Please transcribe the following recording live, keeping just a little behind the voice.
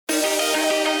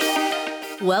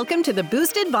Welcome to the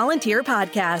Boosted Volunteer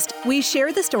Podcast. We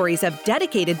share the stories of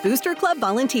dedicated Booster Club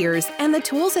volunteers and the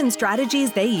tools and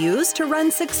strategies they use to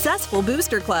run successful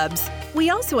booster clubs.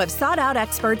 We also have sought-out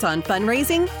experts on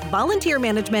fundraising, volunteer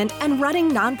management, and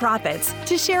running nonprofits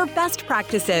to share best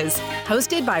practices.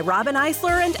 Hosted by Robin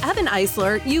Eisler and Evan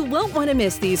Eisler, you won't want to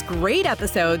miss these great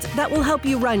episodes that will help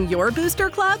you run your booster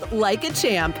club like a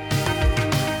champ.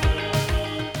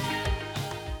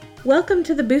 Welcome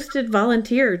to the Boosted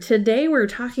Volunteer. Today we're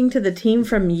talking to the team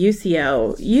from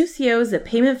Usio. Usio is a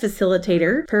payment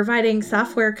facilitator providing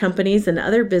software companies and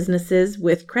other businesses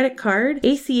with credit card,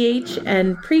 ACH,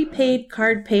 and prepaid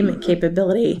card payment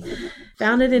capability.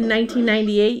 Founded in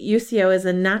 1998, Usio is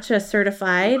a NACHA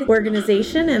certified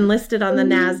organization and listed on the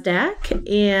NASDAQ,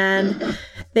 and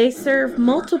they serve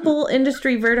multiple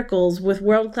industry verticals with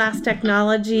world-class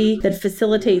technology that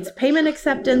facilitates payment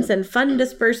acceptance and fund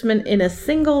disbursement in a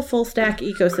single full-stack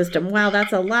ecosystem. Wow,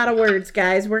 that's a lot of words,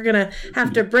 guys. We're going to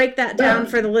have to break that down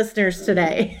for the listeners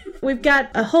today. We've got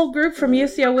a whole group from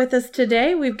Usio with us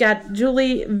today. We've got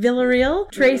Julie Villarreal,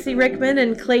 Tracy Rickman,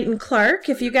 and Clayton Clark.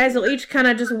 If you guys will each kind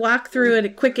of just walk through a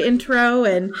quick intro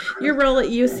and your role at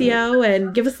Usio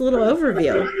and give us a little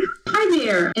overview. Hi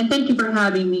there, and thank you for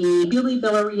having me. Julie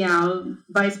Villarreal,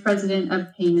 Vice President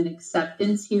of Payment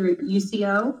Acceptance here at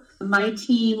Usio. My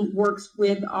team works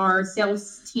with our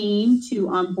sales team to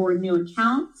onboard new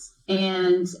accounts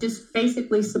and just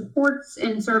basically supports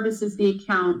and services the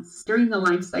accounts during the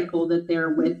life cycle that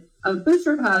they're with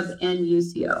Booster Hub and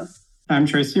Usio. I'm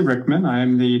Tracy Rickman. I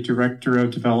am the Director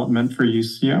of Development for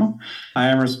Usio. I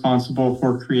am responsible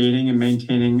for creating and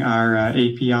maintaining our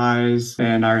APIs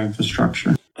and our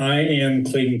infrastructure. I am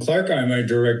Clayton Clark. I'm a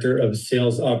Director of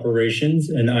Sales Operations,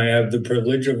 and I have the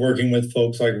privilege of working with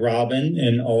folks like Robin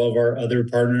and all of our other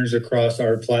partners across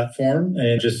our platform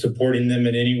and just supporting them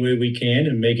in any way we can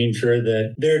and making sure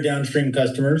that their downstream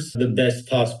customers the best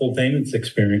possible payments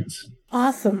experience.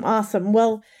 Awesome.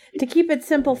 Well, to keep it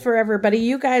simple for everybody,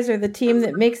 you guys are the team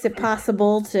that makes it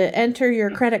possible to enter your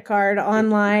credit card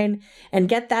online and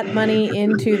get that money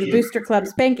into the Booster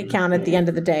Club's bank account at the end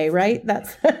of the day, right?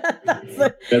 That's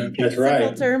right.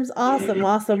 Simple terms. Awesome.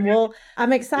 Well,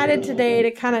 I'm excited today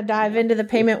to kind of dive into the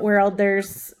payment world.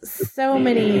 There's so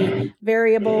many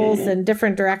variables and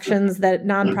different directions that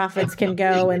nonprofits can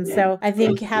go. And so I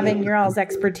think having your all's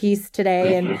expertise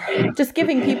today and just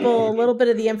giving people a little bit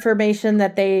of the information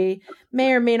that they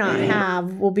may or may not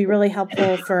have will be really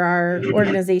helpful for our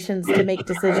organizations to make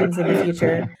decisions in the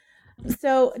future.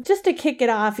 So just to kick it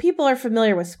off, people are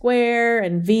familiar with Square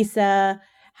and Visa.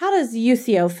 How does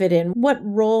Usio fit in? What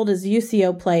role does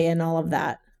Usio play in all of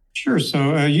that? Sure. So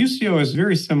Usio is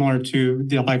very similar to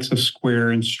the likes of Square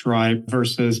and Stripe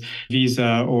versus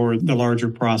Visa or the larger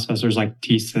processors like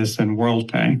TSYS and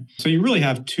WorldPay. So you really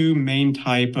have two main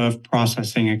type of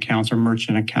processing accounts or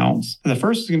merchant accounts. The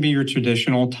first is going to be your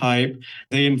traditional type.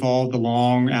 They involve the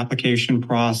long application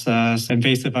process,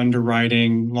 invasive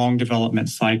underwriting, long development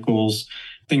cycles,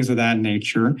 things of that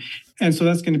nature. And so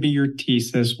that's going to be your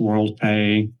TSYS,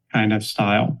 WorldPay kind of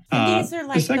style. These are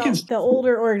like the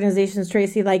older organizations,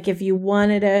 Tracy, like if you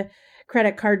wanted a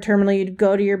credit card terminal, you'd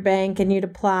go to your bank and you'd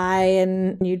apply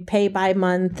and you'd pay by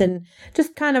month and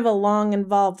just kind of a long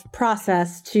involved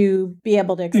process to be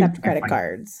able to accept credit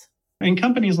cards. And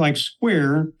companies like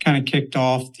Square kind of kicked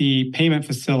off the payment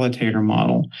facilitator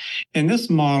model. In this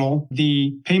model,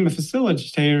 the payment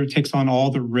facilitator takes on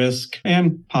all the risk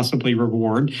and possibly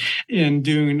reward in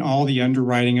doing all the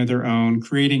underwriting of their own,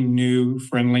 creating new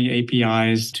friendly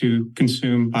APIs to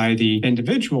consume by the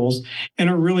individuals, and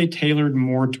are really tailored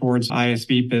more towards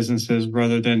ISV businesses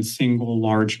rather than single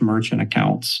large merchant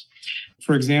accounts.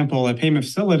 For example, a payment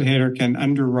facilitator can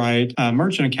underwrite a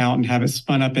merchant account and have it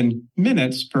spun up in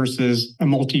minutes versus a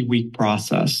multi-week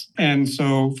process. And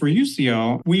so for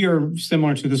Usio, we are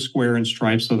similar to the Square and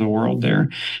Stripes of the world there.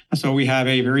 So we have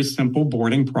a very simple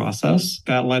boarding process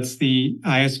that lets the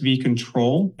ISV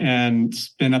control and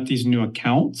spin up these new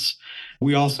accounts.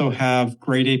 We also have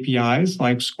great APIs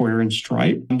like Square and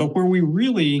Stripe. But where we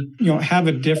really have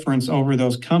a difference over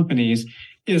those companies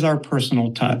is our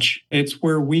personal touch. It's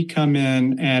where we come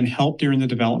in and help during the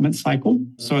development cycle.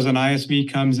 So as an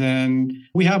ISV comes in,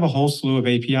 we have a whole slew of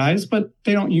APIs, but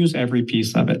they don't use every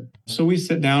piece of it. So we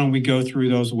sit down and we go through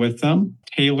those with them,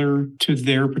 tailor to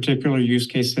their particular use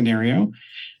case scenario.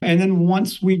 And then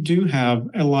once we do have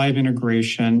a live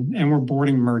integration and we're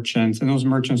boarding merchants and those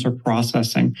merchants are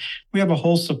processing, we have a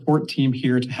whole support team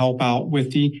here to help out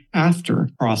with the after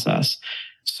process.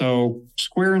 So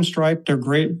Square and Stripe, they're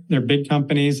great. They're big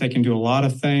companies. They can do a lot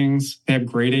of things. They have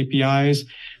great APIs.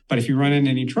 But if you run into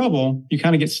any trouble, you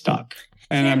kind of get stuck.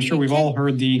 And I'm sure we've all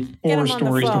heard the horror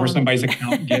stories where somebody's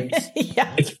account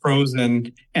gets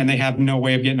frozen and they have no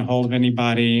way of getting a hold of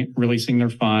anybody, releasing their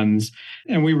funds.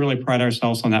 And we really pride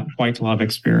ourselves on that white glove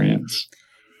experience.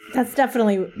 That's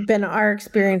definitely been our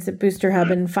experience at Booster Hub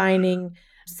and finding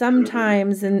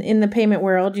sometimes in the payment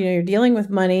world, you're dealing with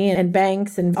money and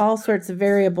banks and all sorts of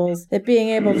variables, that being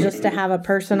able just to have a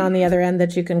person on the other end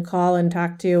that you can call and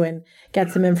talk to and get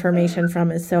some information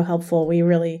from is so helpful. We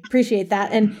really appreciate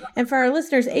that. And for our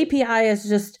listeners, API is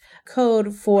just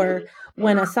code for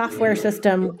when a software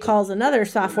system calls another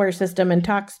software system and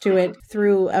talks to it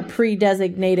through a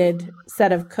pre-designated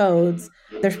set of codes.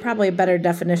 There's probably a better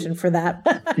definition for that.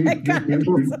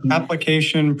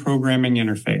 Application programming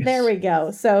interface. There we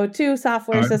go. So two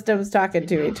software systems talking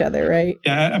to each other, right?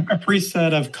 Yeah, a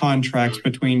preset of contracts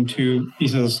between two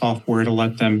pieces of software to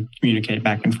let them communicate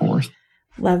back and forth.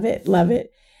 Love it. Love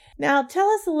it. Now, tell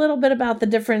us a little bit about the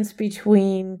difference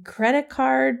between credit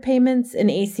card payments and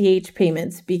ACH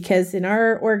payments, because in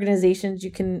our organizations,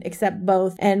 you can accept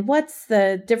both. And what's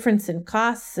the difference in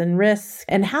costs and risks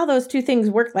and how those two things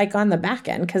work like on the back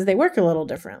end, because they work a little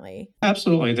differently.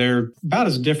 Absolutely. They're about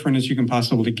as different as you can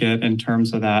possibly get in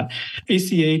terms of that.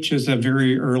 ACH is a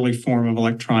very early form of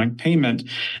electronic payment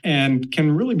and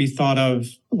can really be thought of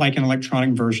like an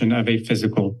electronic version of a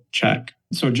physical check.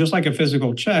 So just like a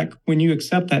physical check, when you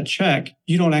accept that check,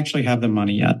 you don't actually have the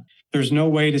money yet. There's no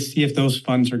way to see if those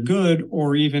funds are good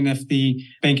or even if the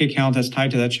bank account that's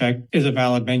tied to that check is a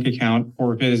valid bank account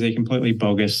or if it is a completely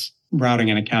bogus routing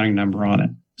and accounting number on it.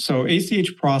 So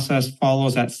ACH process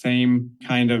follows that same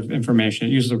kind of information.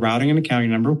 It uses a routing and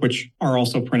accounting number, which are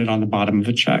also printed on the bottom of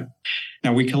the check.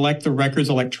 Now, we collect the records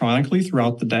electronically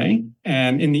throughout the day.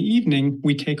 And in the evening,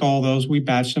 we take all those, we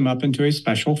batch them up into a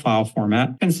special file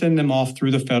format and send them off through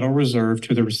the Federal Reserve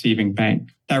to the receiving bank.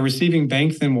 That receiving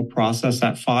bank then will process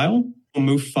that file, will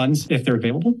move funds if they're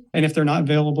available. And if they're not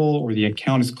available or the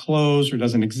account is closed or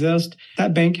doesn't exist,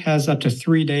 that bank has up to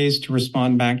 3 days to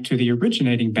respond back to the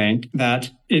originating bank that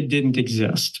it didn't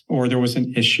exist or there was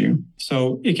an issue.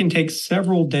 So it can take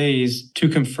several days to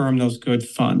confirm those good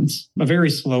funds, a very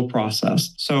slow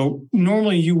process. So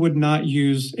normally you would not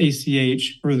use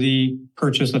ACH for the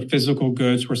purchase of physical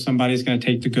goods where somebody's going to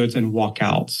take the goods and walk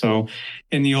out. So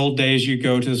in the old days, you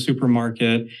go to the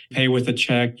supermarket, pay with a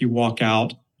check, you walk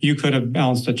out. You could have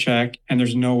bounced a check and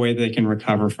there's no way they can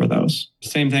recover for those.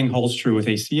 Same thing holds true with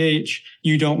ACH.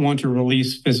 You don't want to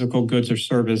release physical goods or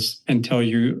service until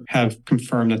you have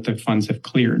confirmed that the funds have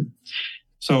cleared.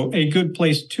 So a good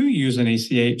place to use an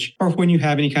ACH or when you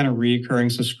have any kind of recurring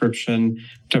subscription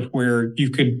to where you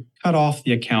could cut off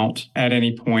the account at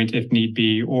any point if need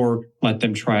be, or let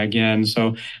them try again.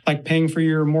 So like paying for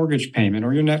your mortgage payment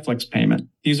or your Netflix payment.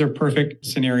 These are perfect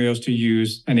scenarios to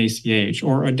use an ACH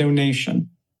or a donation.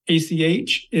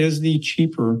 ACH is the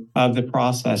cheaper of the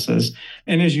processes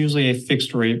and is usually a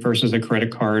fixed rate versus a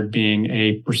credit card being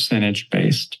a percentage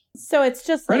based. So it's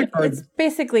just it's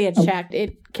basically a check.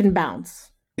 It can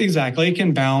bounce. Exactly. It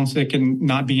can bounce. It can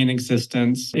not be in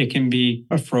existence. It can be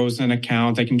a frozen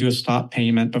account. They can do a stop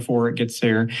payment before it gets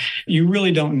there. You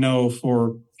really don't know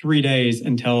for 3 days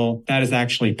until that is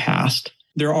actually passed.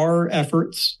 There are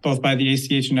efforts both by the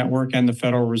ACH network and the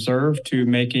Federal Reserve to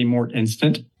make a more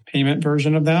instant payment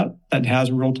version of that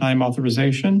has real-time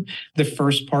authorization. The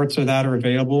first parts of that are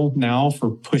available now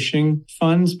for pushing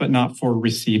funds, but not for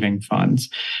receiving funds.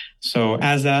 So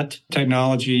as that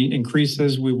technology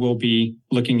increases, we will be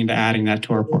looking into adding that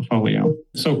to our portfolio.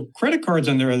 So credit cards,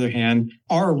 on the other hand,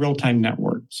 are a real-time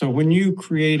network. So when you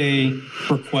create a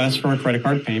request for a credit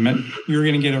card payment, you're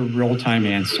going to get a real-time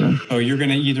answer. So you're going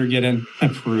to either get an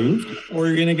approved or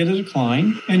you're going to get a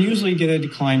decline, and usually get a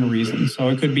decline reason. So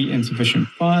it could be insufficient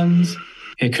funds.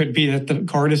 It could be that the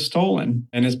card is stolen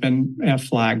and has been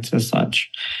flagged as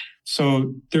such.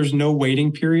 So there's no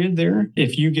waiting period there.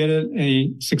 If you get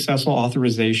a successful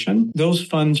authorization, those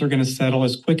funds are going to settle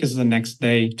as quick as the next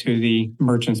day to the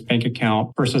merchant's bank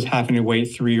account versus having to wait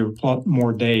 3 or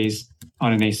more days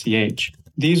on an ACH.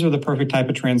 These are the perfect type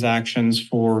of transactions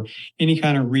for any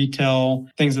kind of retail,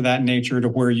 things of that nature, to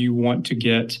where you want to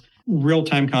get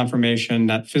real-time confirmation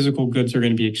that physical goods are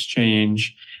going to be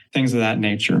exchanged, things of that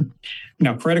nature.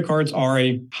 Now, credit cards are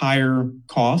a higher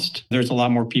cost. There's a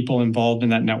lot more people involved in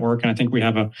that network. And I think we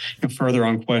have a further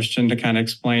on question to kind of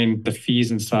explain the fees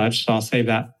and such. So I'll save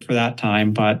that for that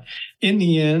time. But in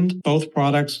the end, both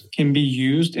products can be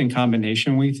used in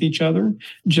combination with each other,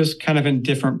 just kind of in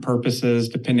different purposes,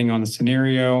 depending on the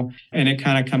scenario. And it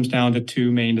kind of comes down to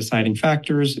two main deciding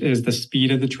factors: is the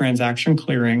speed of the transaction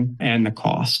clearing and the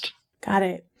cost. Got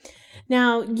it.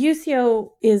 Now, UCO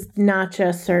is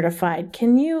NACHA certified.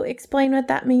 Can you explain what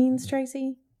that means,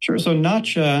 Tracy? Sure. So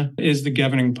NACHA is the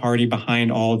governing party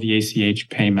behind all of the ACH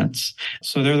payments.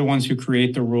 So they're the ones who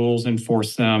create the rules,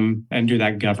 enforce them, and do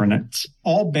that governance.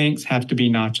 All banks have to be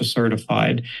NACHA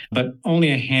certified, but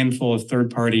only a handful of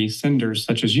third-party senders,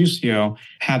 such as Usio,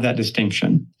 have that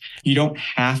distinction. You don't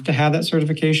have to have that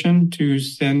certification to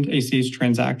send ACH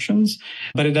transactions,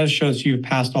 but it does show that you've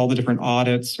passed all the different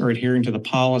audits or adhering to the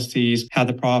policies, have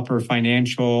the proper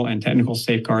financial and technical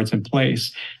safeguards in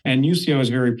place. And Usio is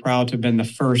very proud to have been the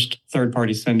first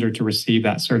third-party sender to receive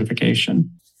that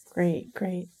certification. Great,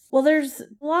 great. Well, there's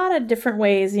a lot of different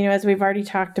ways, as we've already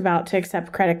talked about, to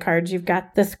accept credit cards. You've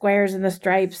got the squares and the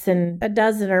stripes and a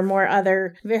dozen or more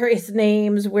other various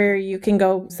names where you can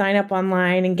go sign up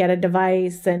online and get a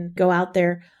device and go out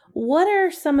there. What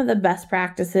are some of the best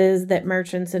practices that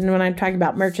merchants, and when I'm talking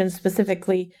about merchants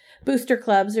specifically, booster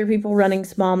clubs or people running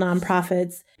small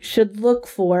nonprofits should look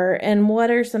for, and what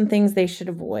are some things they should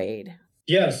avoid?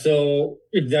 Yeah, so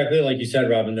exactly like you said,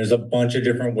 Robin, there's a bunch of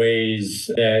different ways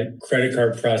that credit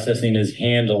card processing is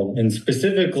handled, and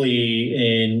specifically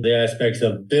in the aspects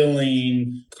of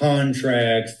billing,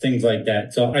 contracts, things like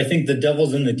that. So I think the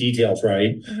devil's in the details,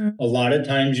 right? Mm-hmm. A lot of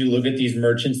times you look at these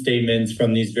merchant statements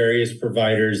from these various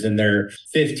providers and they're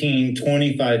 15,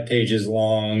 25 pages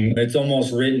long. It's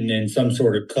almost written in some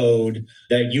sort of code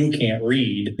that you can't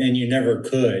read, and you never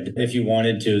could if you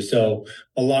wanted to. So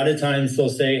a lot of times they'll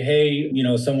say, hey,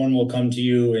 someone will come to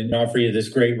you and offer you this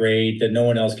great rate that no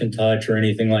one else can touch or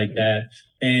anything like that.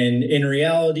 And in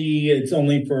reality, it's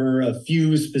only for a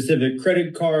few specific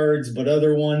credit cards, but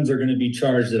other ones are going to be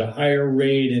charged at a higher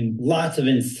rate and lots of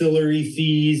ancillary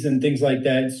fees and things like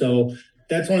that. So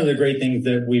that's one of the great things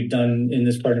that we've done in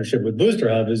this partnership with Booster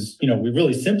Hub is, we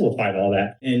really simplified all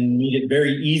that and made it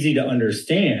very easy to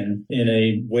understand in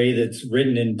a way that's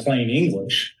written in plain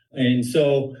English. And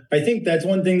so I think that's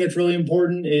one thing that's really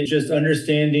important is just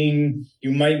understanding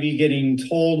you might be getting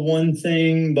told one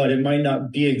thing, but it might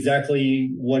not be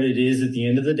exactly what it is at the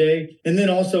end of the day. And then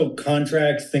also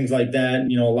contracts, things like that.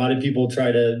 A lot of people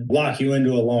try to lock you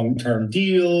into a long-term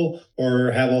deal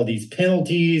or have all these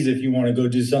penalties if you want to go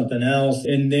do something else.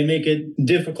 And they make it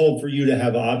difficult for you to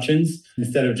have options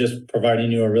instead of just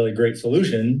providing you a really great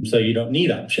solution so you don't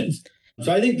need options.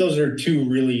 So I think those are two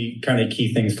really kind of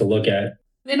key things to look at.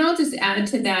 And I'll just add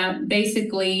to that,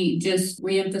 basically just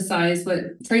reemphasize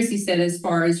what Tracy said as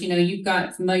far as, you've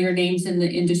got familiar names in the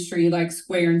industry like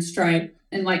Square and Stripe.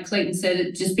 And like Clayton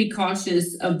said, just be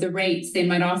cautious of the rates. They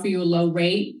might offer you a low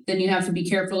rate. Then you have to be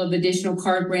careful of additional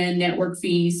card brand network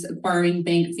fees, acquiring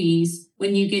bank fees.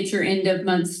 When you get your end of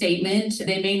month statement,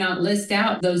 they may not list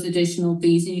out those additional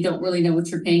fees and you don't really know what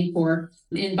you're paying for.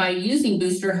 And by using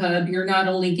Booster Hub, you're not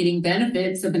only getting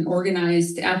benefits of an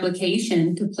organized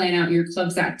application to plan out your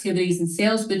club's activities and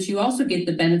sales, but you also get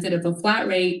the benefit of a flat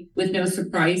rate with no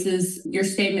surprises. Your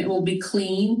statement will be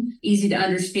clean, easy to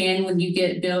understand when you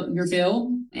get your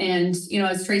bill. And,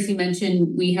 as Tracy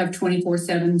mentioned, we have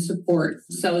 24/7 support.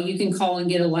 So you can call and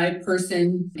get a live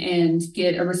person and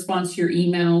get a response to your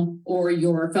email or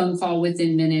your phone call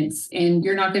within minutes. And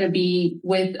you're not going to be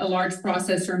with a large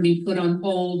processor and be put on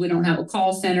hold. We don't have a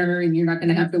call center and you're not going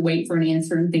to have to wait for an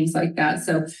answer and things like that.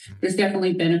 So there's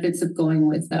definitely benefits of going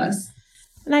with us.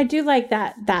 And I do like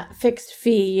that fixed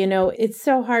fee. It's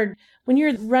so hard when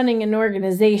you're running an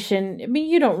organization.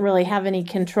 You don't really have any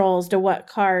controls to what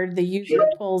card the user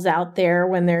pulls out there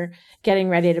when they're getting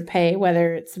ready to pay,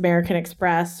 whether it's American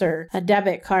Express or a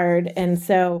debit card. And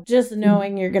so just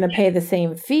knowing you're going to pay the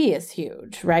same fee is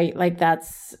huge, right? Like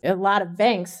that's a lot of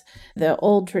banks, the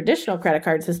old traditional credit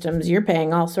card systems, you're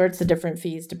paying all sorts of different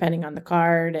fees depending on the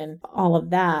card and all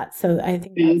of that. So I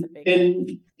think that's a big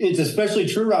thing. It's especially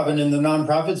true, Robin, in the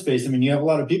nonprofit space. You have a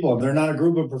lot of people. They're not a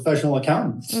group of professional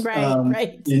accountants.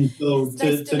 Right. And so it's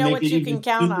nice to know make what it you can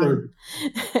count on.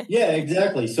 Yeah,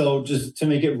 exactly. So just to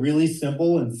make it really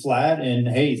simple and flat and,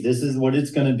 hey, this is what it's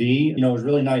going to be, it's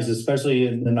really nice, especially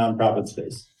in the nonprofit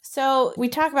space. So we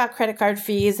talk about credit card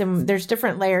fees and there's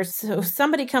different layers. So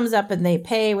somebody comes up and they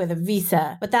pay with a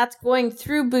Visa, but that's going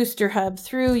through Booster Hub,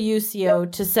 through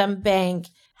Usio to some bank.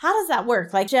 How does that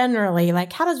work? Like generally,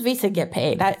 how does Visa get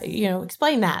paid?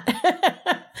 Explain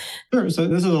that. Sure. So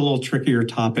this is a little trickier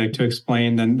topic to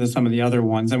explain than some of the other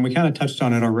ones. And we kind of touched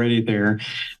on it already there.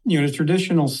 In a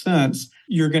traditional sense,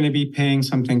 you're going to be paying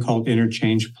something called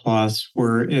Interchange Plus,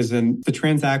 whereas the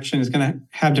transaction is going to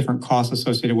have different costs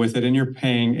associated with it, and you're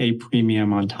paying a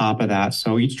premium on top of that.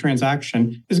 So each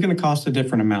transaction is going to cost a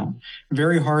different amount.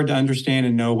 Very hard to understand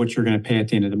and know what you're going to pay at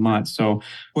the end of the month. So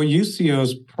what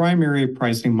Usio's primary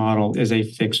pricing model is a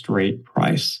fixed rate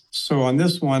price. So on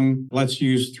this one, let's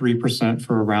use 3%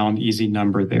 for a round easy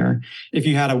number there. If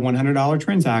you had a $100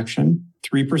 transaction,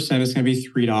 3% is going to be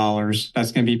 $3.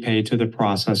 That's going to be paid to the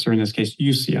processor, in this case,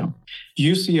 UCO.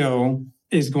 UCO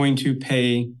is going to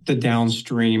pay the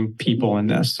downstream people in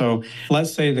this. So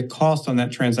let's say the cost on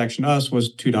that transaction to us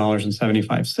was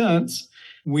 $2.75.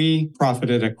 We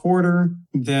profited a quarter.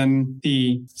 Then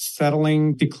the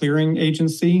clearing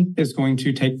agency is going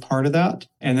to take part of that.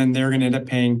 And then they're going to end up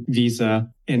paying Visa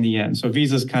in the end. So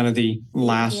Visa is kind of the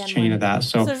last chain of that.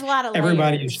 So there's a lot of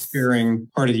everybody layers. is sharing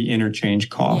part of the interchange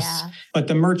costs. Yeah. But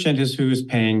the merchant is who's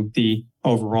paying the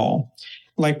overall.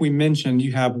 Like we mentioned,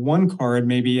 you have one card,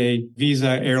 maybe a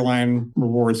Visa airline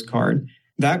rewards card.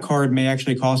 That card may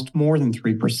actually cost more than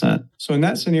 3%. So in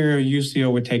that scenario,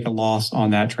 UCO would take a loss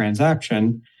on that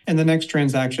transaction. And the next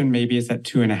transaction, maybe it's at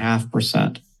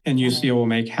 2.5%. And UCO will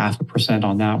make 0.5%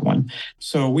 on that one.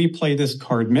 So we play this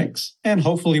card mix, and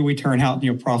hopefully we turn out,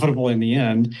 profitable in the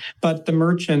end. But the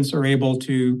merchants are able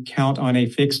to count on a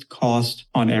fixed cost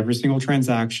on every single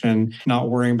transaction,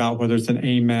 not worrying about whether it's an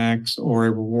Amex or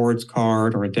a rewards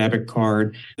card or a debit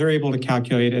card. They're able to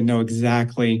calculate and know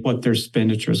exactly what their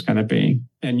expenditure is going to be.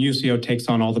 And UCO takes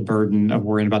on all the burden of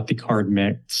worrying about the card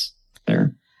mix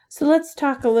there. So let's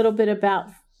talk a little bit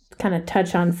about, kind of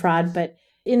touch on fraud, but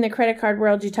in the credit card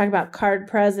world, you talk about card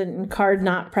present and card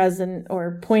not present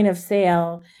or point of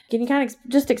sale. Can you kind of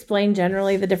just explain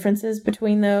generally the differences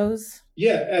between those?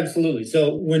 Yeah, absolutely.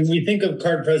 So when we think of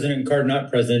card present and card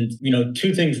not present,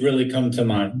 two things really come to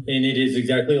mind. And it is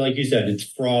exactly like you said, it's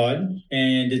fraud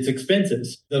and it's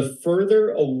expenses. The further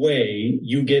away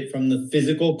you get from the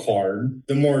physical card,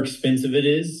 the more expensive it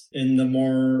is and the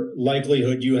more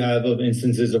likelihood you have of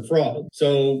instances of fraud.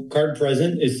 So card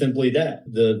present is simply that.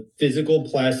 The physical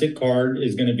plastic card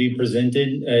is going to be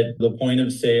presented at the point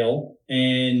of sale,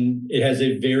 and it has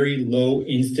a very low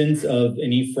instance of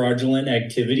any fraudulent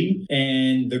activity.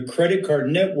 And the credit card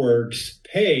networks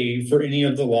pay for any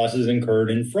of the losses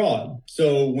incurred in fraud.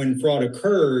 So when fraud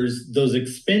occurs, those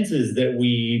expenses that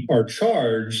we are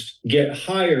charged get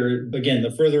higher, again,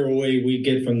 the further away we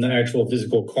get from the actual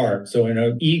physical card. So in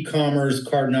an e-commerce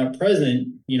card not present,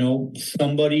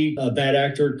 somebody, a bad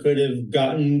actor could have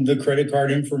gotten the credit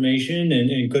card information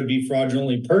and could be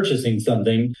fraudulently purchasing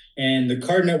something. And the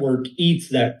card network eats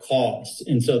that cost.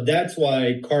 And so that's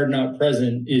why card not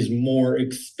present is more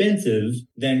expensive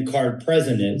than card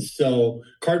present is. So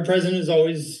card present is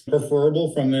always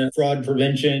preferable from a fraud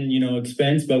prevention,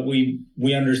 expense, but we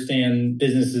understand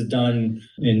business is done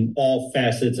in all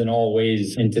facets and all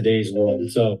ways in today's world.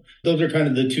 So those are kind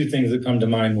of the two things that come to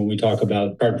mind when we talk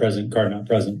about card present, card not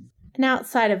present. And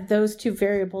outside of those two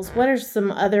variables, what are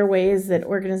some other ways that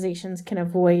organizations can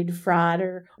avoid fraud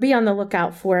or be on the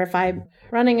lookout for? If I'm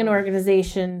running an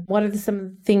organization, what are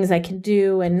some things I can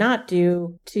do and not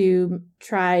do to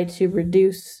try to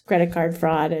reduce credit card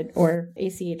fraud or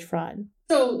ACH fraud?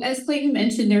 So as Clayton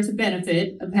mentioned, there's a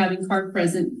benefit of having card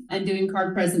present and doing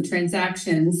card present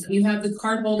transactions. You have the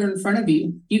card holder in front of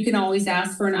you. You can always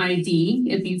ask for an ID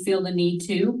if you feel the need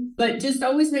to, but just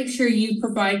always make sure you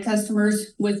provide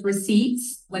customers with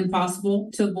receipts when possible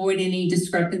to avoid any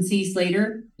discrepancies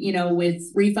later,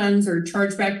 with refunds or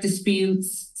chargeback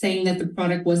disputes, saying that the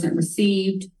product wasn't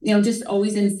received. Just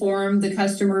always inform the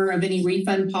customer of any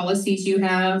refund policies you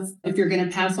have. If you're going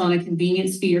to pass on a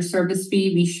convenience fee or service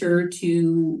fee, be sure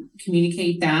to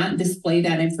communicate that, display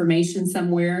that information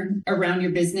somewhere around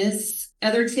your business.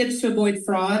 Other tips to avoid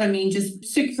fraud, just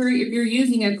secure, if you're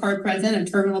using a card present,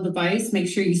 a terminal device, make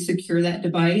sure you secure that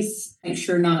device. Make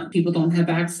sure people don't have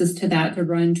access to that to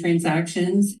run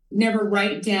transactions. Never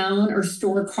write down or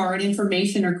store card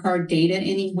information or card data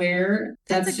anywhere.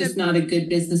 That's just not a good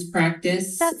business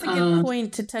practice. That's a good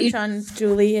point to touch on,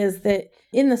 Julie, is that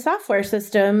in the software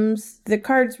systems, the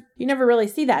cards, you never really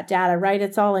see that data, right?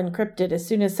 It's all encrypted. As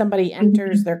soon as somebody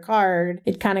enters their card,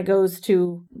 it kind of goes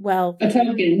to, a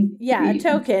token. Yeah, a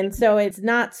token. So it's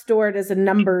not stored as a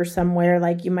number somewhere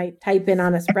like you might type in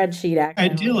on a spreadsheet.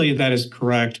 Ideally, that is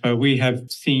correct. But we have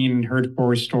heard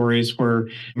horror stories where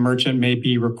a merchant may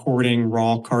be recording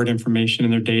raw card information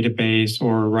in their database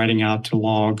or writing out to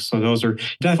logs. So those are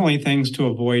definitely things to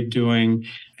avoid doing.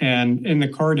 And in the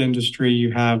card industry,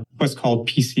 you have what's called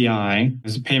PCI,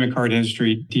 as a payment card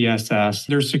industry, DSS,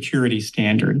 their security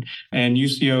standard. And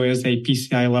UCO is a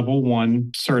PCI level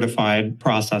 1 certified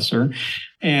processor.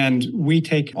 And we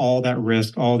take all that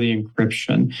risk, all the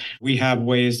encryption. We have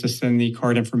ways to send the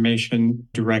card information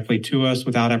directly to us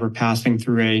without ever passing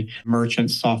through a merchant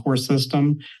software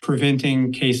system,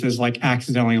 preventing cases like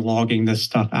accidentally logging this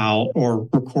stuff out or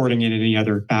recording it in any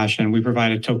other fashion. We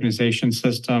provide a tokenization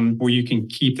system where you can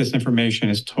keep this information.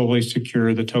 It's totally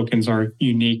secure. The tokens are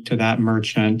unique to that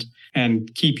merchant.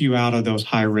 and keep you out of those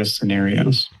high risk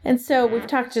scenarios. And so we've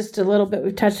talked just a little bit,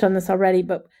 we've touched on this already,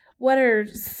 but what are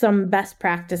some best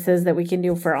practices that we can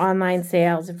do for online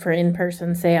sales and for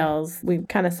in-person sales? We've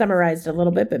kind of summarized a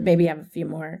little bit, but maybe have a few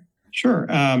more. Sure.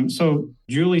 So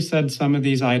Julie said some of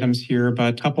these items here,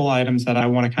 but a couple items that I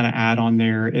want to kind of add on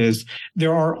there is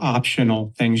there are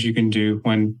optional things you can do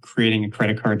when creating a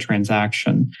credit card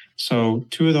transaction. So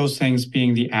two of those things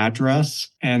being the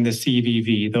address and the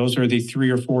CVV. Those are the 3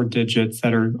 or 4 digits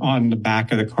that are on the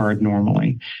back of the card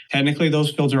normally. Technically,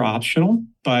 those fields are optional,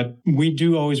 but we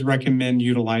do always recommend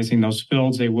utilizing those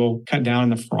fields. They will cut down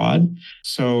the fraud.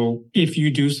 So if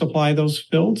you do supply those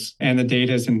fields and the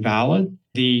data is invalid,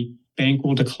 the bank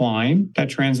will decline that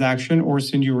transaction or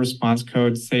send you a response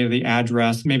code, say the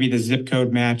address, maybe the zip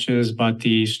code matches, but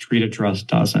the street address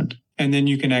doesn't. And then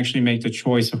you can actually make the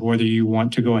choice of whether you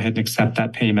want to go ahead and accept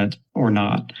that payment or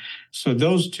not. So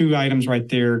those two items right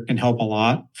there can help a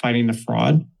lot fighting the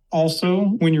fraud. Also,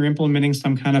 when you're implementing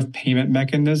some kind of payment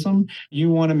mechanism, you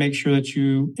want to make sure that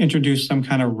you introduce some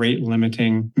kind of rate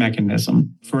limiting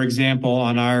mechanism. For example,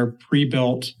 on our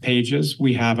pre-built pages,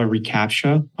 we have a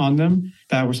reCAPTCHA on them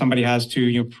that where somebody has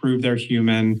to prove they're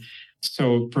human.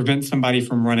 So prevent somebody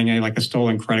from running a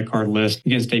stolen credit card list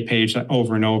against a page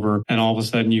over and over. And all of a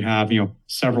sudden you have,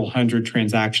 several hundred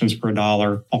transactions for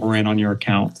 $1 all ran on your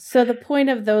account. So the point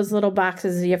of those little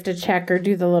boxes you have to check or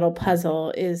do the little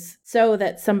puzzle is so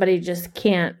that somebody just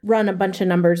can't run a bunch of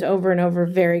numbers over and over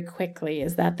very quickly.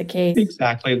 Is that the case?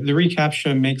 Exactly. The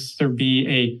reCAPTCHA makes there be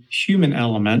a human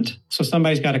element. So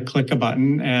somebody's got to click a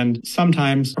button and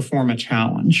sometimes perform a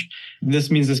challenge. This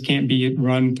means this can't be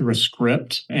run through a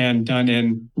script and done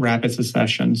in rapid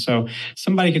succession. So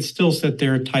somebody could still sit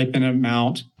there, type in an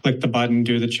amount, click the button,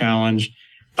 do the challenge.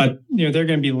 But they're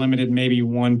going to be limited maybe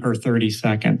 1 per 30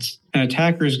 seconds. An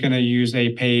attacker is going to use a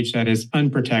page that is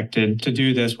unprotected to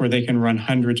do this, where they can run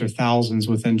hundreds or thousands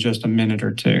within just a minute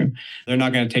or two. They're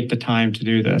not going to take the time to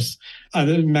do this.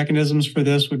 Other mechanisms for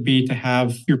this would be to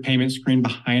have your payment screen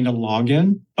behind a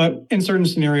login. But in certain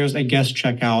scenarios, a guest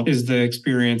checkout is the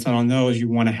experience. And on those, you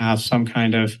want to have some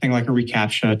kind of thing like a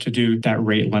reCAPTCHA to do that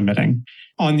rate limiting.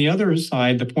 On the other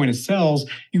side, the point of sales,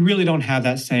 you really don't have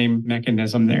that same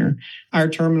mechanism there. Our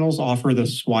terminals offer the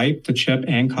swipe, the chip,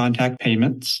 and contactless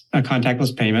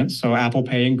payments, so Apple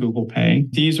Pay and Google Pay.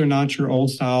 These are not your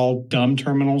old style dumb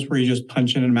terminals where you just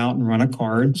punch in an amount and run a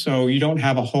card. So you don't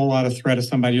have a whole lot of threat of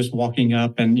somebody just walking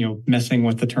up and messing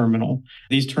with the terminal.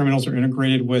 These terminals are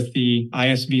integrated with the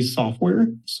ISV software.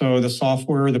 So the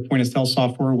software, the point of sale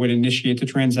software, would initiate the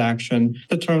transaction.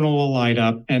 The terminal will light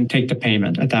up and take the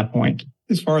payment at that point.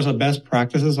 As far as the best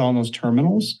practices on those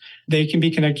terminals, they can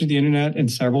be connected to the internet in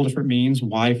several different means,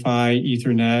 Wi-Fi,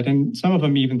 Ethernet, and some of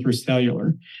them even through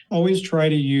cellular. Always try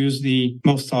to use the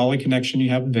most solid connection you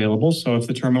have available. So if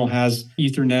the terminal has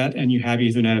Ethernet and you have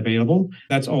Ethernet available,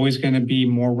 that's always going to be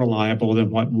more reliable than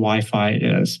what Wi-Fi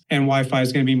is. And Wi-Fi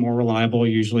is going to be more reliable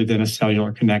usually than a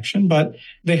cellular connection, but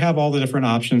they have all the different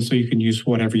options so you can use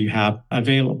whatever you have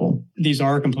available. These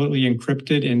are completely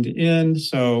encrypted end to end,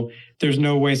 so there's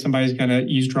no way somebody's going to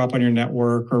eavesdrop on your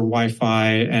network or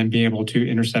Wi-Fi and be able to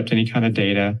intercept any kind of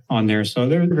data on there. So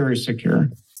they're very secure.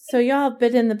 So y'all have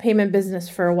been in the payment business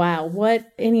for a while.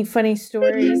 Any funny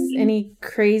stories, any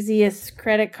craziest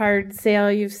credit card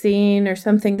sale you've seen or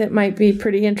something that might be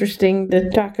pretty interesting to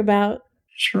talk about?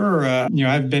 Sure.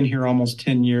 I've been here almost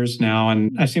 10 years now,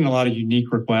 and I've seen a lot of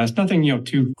unique requests. Nothing,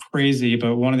 too crazy,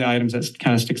 but one of the items that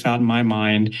kind of sticks out in my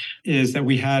mind is that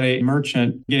we had a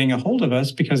merchant getting a hold of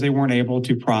us because they weren't able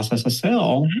to process a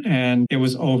sale, and it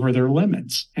was over their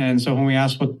limits. And so when we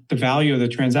asked what the value of the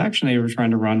transaction they were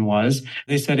trying to run was,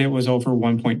 they said it was over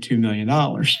 $1.2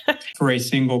 million for a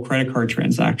single credit card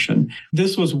transaction.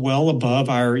 This was well above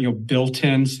our,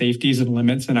 built-in safeties and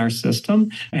limits in our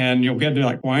system. And we had to be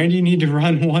like, why do you need to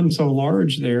run one so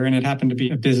large there? And it happened to be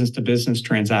a business-to-business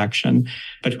transaction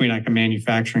between like a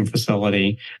manufacturing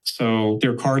facility. So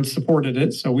their cards supported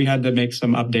it. So we had to make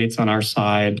some updates on our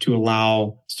side to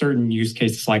allow certain use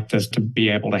cases like this to be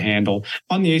able to handle.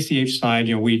 On the ACH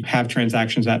side, we have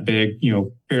transactions that big,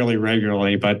 fairly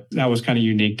regularly, but that was kind of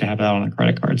unique to have that on the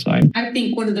credit card side. I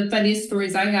think one of the funniest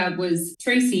stories I have was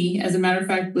Tracy, as a matter of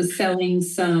fact, was selling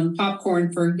some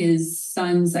popcorn for his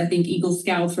sons, I think Eagle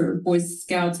Scouts or Boy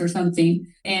Scouts or something.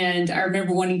 And I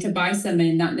remember wanting to buy some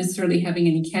and not necessarily having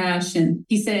any cash. And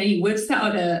he said he whips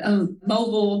out a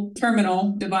mobile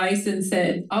terminal device and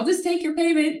said, I'll just take your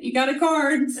payment. You got a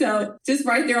card. So just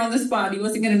right there on the spot, he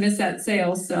wasn't going to miss that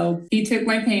sale. So he took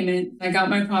my payment. I got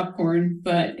my popcorn.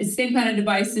 But it's the same kind of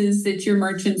devices that your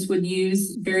merchants would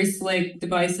use, very slick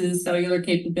devices, cellular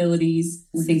capabilities,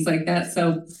 and things like that.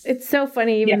 So it's so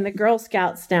funny, even the Girl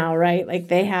Scouts now, right? Like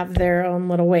they have their own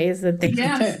little ways that they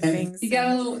can do things. You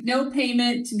go, no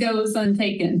payment goes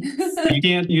untaken. You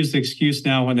can't use the excuse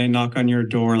now when they knock on your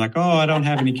door, like, oh, I don't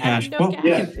have any cash.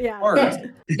 Cash.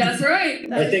 That's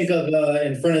right. I think of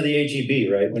in front of the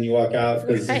HEB, right? When you walk out,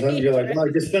 because sometimes you're like, oh, I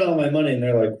just spent all my money. And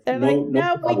they're like,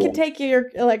 no, we can take your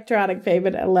electronic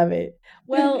payment. I love it.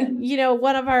 Well,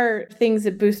 one of our things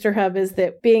at Booster Hub is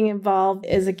that being involved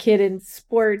as a kid in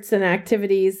sports and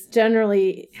activities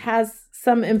generally has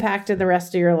some impact in the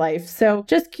rest of your life. So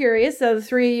just curious, of the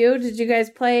three of you, did you guys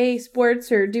play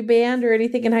sports or do band or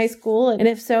anything in high school? And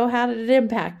if so, how did it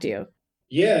impact you?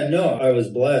 Yeah, no, I was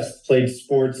blessed. Played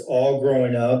sports all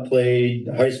growing up, played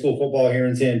high school football here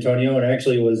in San Antonio, and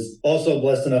actually was also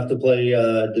blessed enough to play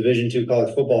Division II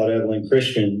college football at Abilene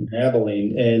Christian,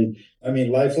 Abilene. And I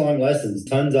mean, lifelong lessons,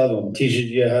 tons of them.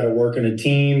 Teaches you how to work in a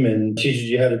team and teaches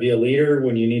you how to be a leader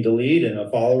when you need to lead and a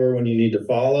follower when you need to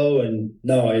follow. And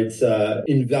no, it's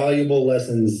invaluable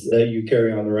lessons that you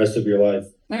carry on the rest of your life.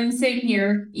 I'm same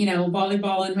here,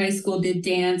 volleyball in high school, did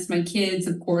dance. My kids,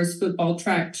 of course, football,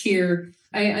 track, cheer.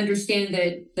 I understand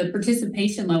that the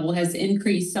participation level has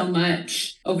increased so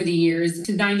much over the years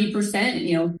to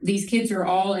 90%. These kids are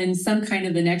all in some kind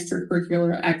of an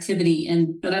extracurricular activity.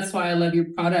 And that's why I love your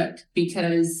product,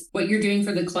 because what you're doing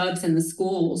for the clubs and the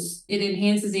schools, it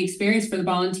enhances the experience for the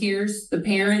volunteers, the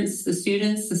parents, the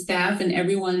students, the staff, and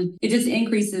everyone. It just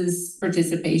increases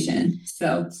participation.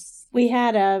 So we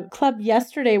had a club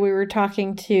yesterday we were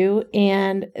talking to,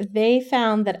 and they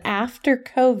found that after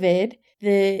COVID,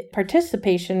 the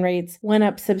participation rates went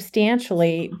up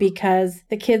substantially because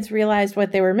the kids realized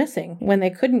what they were missing when they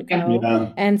couldn't go.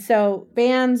 Yeah. And so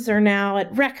bands are now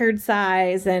at record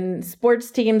size, and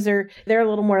sports teams they're a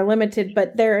little more limited,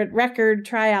 but they're at record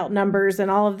tryout numbers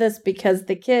and all of this because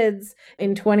the kids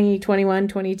in 20, 21,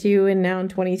 22, and now in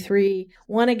 23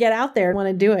 want to get out there and want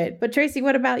to do it. But Tracy,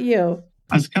 what about you?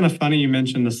 It's kind of funny you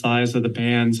mentioned the size of the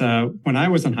bands. When I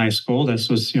was in high school, this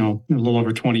was, a little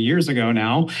over 20 years ago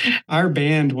now, our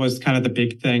band was kind of the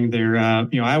big thing there.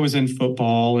 I was in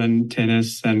football and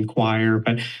tennis and choir,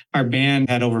 but our band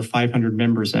had over 500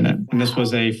 members in it. And this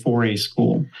was a 4A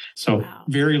school. So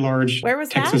very large. Where was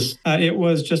Texas. that? It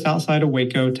was just outside of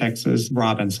Waco, Texas.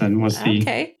 Robinson was the...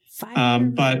 Okay.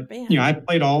 But, I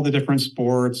played all the different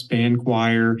sports, band,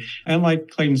 choir. And like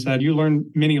Clayton said, you learn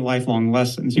many lifelong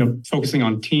lessons, focusing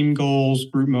on team goals,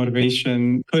 group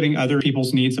motivation, putting other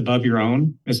people's needs above your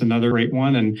own is another great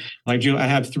one. And like Jill, I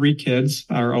have 3 kids.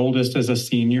 Our oldest is a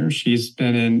senior. She's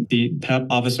been in the PEP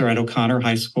officer at O'Connor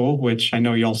High School, which I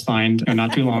know y'all signed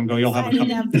not too long ago. You'll have a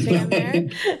couple.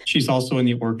 She's also in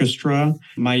the orchestra.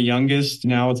 My youngest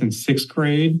now is in 6th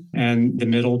grade, and the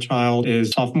middle child is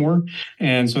sophomore.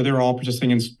 And so they're all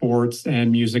participating in sports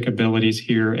and music abilities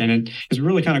here. And it is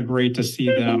really kind of great to see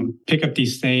them pick up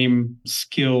these same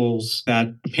skills that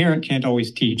a parent can't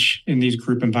always teach in these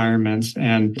group environments.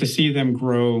 And to see them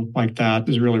grow like that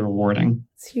is really rewarding.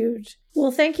 It's huge.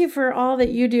 Well, thank you for all that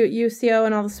you do at UCO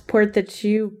and all the support that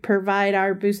you provide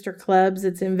our booster clubs.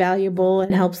 It's invaluable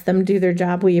and helps them do their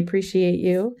job. We appreciate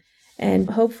you. And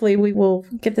hopefully we will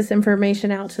get this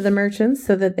information out to the merchants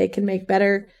so that they can make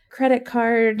better credit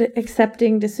card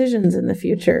accepting decisions in the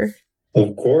future.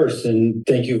 Of course. And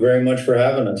thank you very much for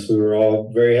having us. We were all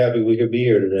very happy we could be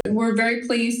here today. We're very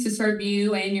pleased to serve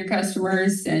you and your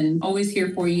customers and always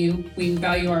here for you. We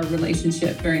value our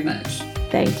relationship very much.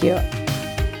 Thank you.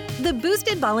 The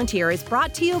Boosted Volunteer is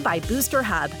brought to you by Booster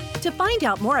Hub. To find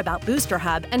out more about Booster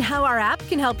Hub and how our app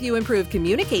can help you improve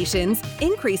communications,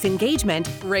 increase engagement,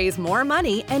 raise more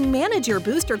money, and manage your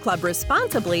booster club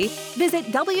responsibly, visit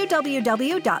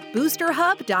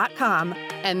www.boosterhub.com.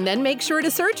 And then make sure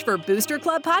to search for Booster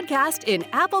Club Podcast in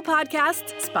Apple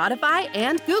Podcasts, Spotify,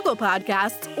 and Google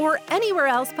Podcasts, or anywhere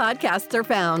else podcasts are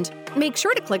found. Make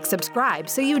sure to click subscribe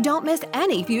so you don't miss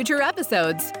any future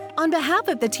episodes. On behalf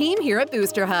of the team here at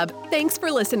Booster Hub, thanks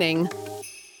for listening.